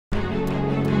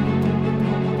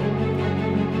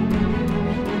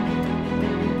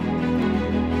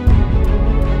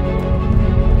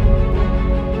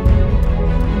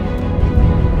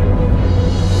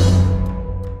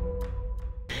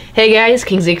Hey guys,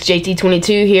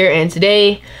 KingsXJT22 here, and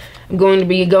today I'm going to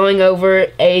be going over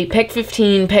a PEQ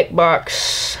 15 PEQ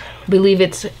box. I believe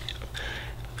it's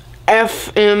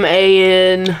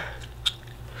FMA A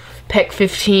PEQ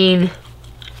 15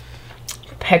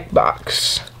 PEQ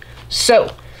box.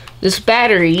 So, this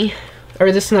battery,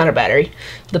 or this is not a battery,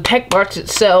 the PEQ box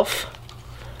itself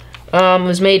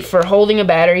was made for holding a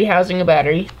battery, housing a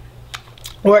battery,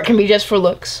 or it can be just for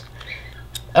looks.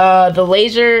 The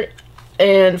laser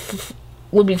and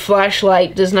would be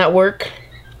flashlight does not work.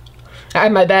 I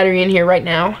have my battery in here right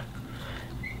now,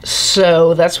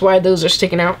 so that's why those are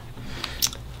sticking out.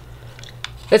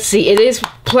 Let's see, it is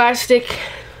plastic.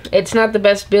 It's not the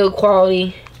best build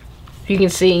quality, if you can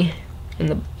see in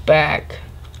the back.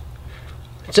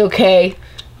 It's okay.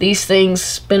 These things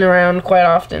spin around quite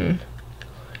often.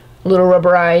 A little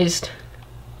rubberized.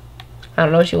 I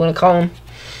don't know what you want to call them.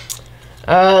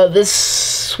 This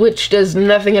switch does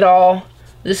nothing at all.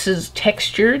 This is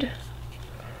textured.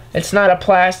 It's not a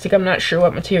plastic. I'm not sure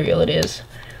what material it is.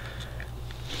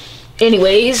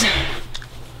 Anyways,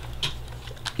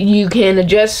 you can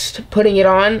adjust putting it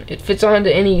on. It fits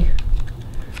onto any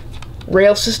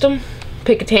rail system.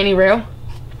 Picatinny rail.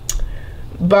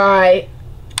 By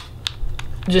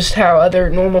just how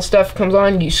other normal stuff comes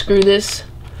on, you screw this.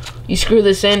 You screw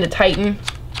this in to tighten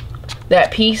that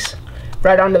piece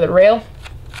right onto the rail.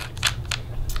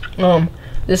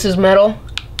 This is metal.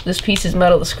 This piece is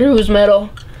metal. The screw is metal.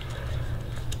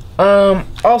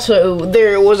 Also,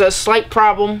 there was a slight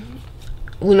problem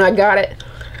when I got it.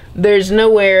 There's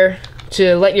nowhere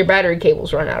to let your battery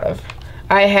cables run out of.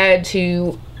 I had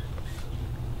to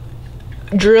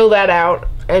drill that out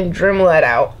and Dremel that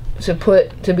out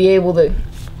to be able to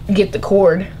get the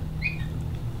cord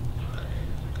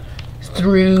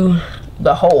through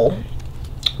the hole,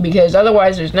 because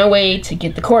otherwise there's no way to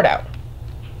get the cord out.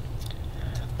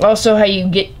 Also,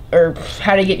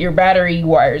 how to get your battery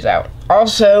wires out.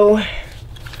 Also,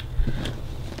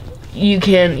 you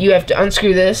have to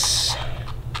unscrew this.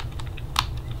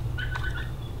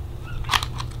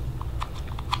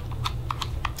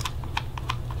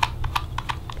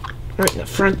 Right in the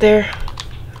front there.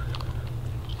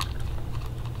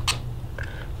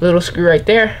 Little screw right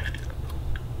there.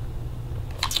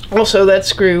 Also, that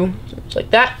screw is like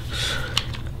that.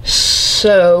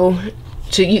 So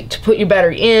to put your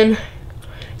battery in,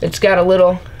 it's got a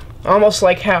little, almost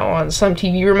like how on some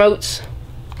TV remotes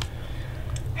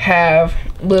have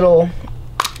little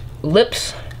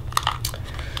lips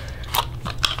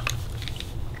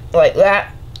like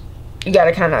that. You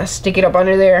gotta kind of stick it up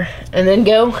under there and then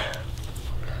go.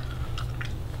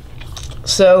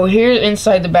 So here's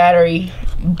inside the battery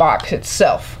box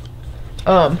itself.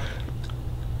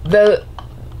 The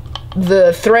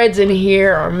threads in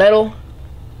here are metal.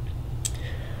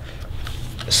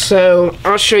 So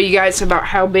I'll show you guys about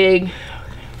how big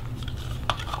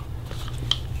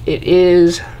it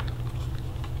is.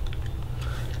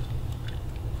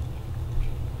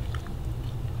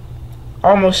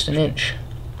 Almost an inch.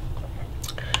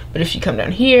 But if you come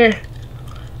down here,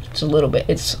 it's a little bit,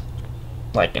 it's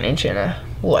like an inch and a,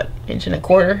 inch and a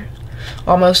quarter,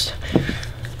 almost.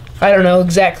 I don't know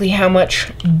exactly how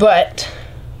much, but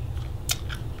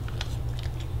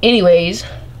anyways,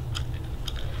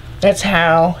 that's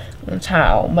how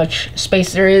much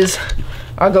space there is.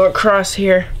 I'll go across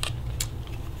here.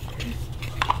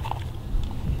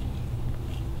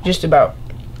 Just about.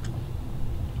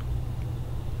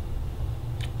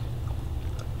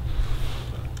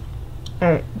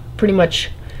 Pretty much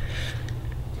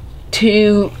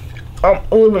a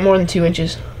little bit more than 2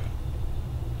 inches.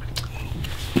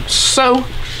 So,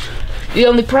 the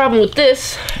only problem with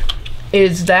this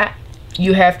is that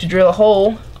you have to drill a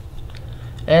hole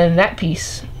in that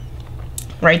piece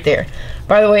right there.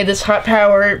 By the way, this hot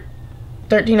power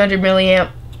 1300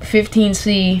 milliamp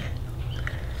 15C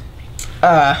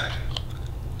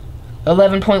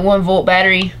 11.1 volt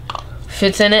battery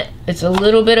fits in it. It's a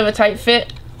little bit of a tight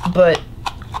fit, but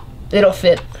it'll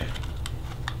fit.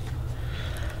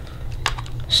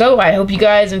 So, I hope you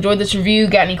guys enjoyed this review.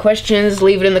 Got any questions,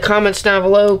 leave it in the comments down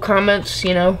below. Comments,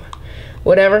 you know,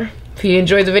 whatever. If you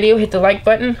enjoyed the video, hit the like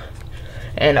button,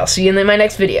 and I'll see you in my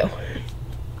next video.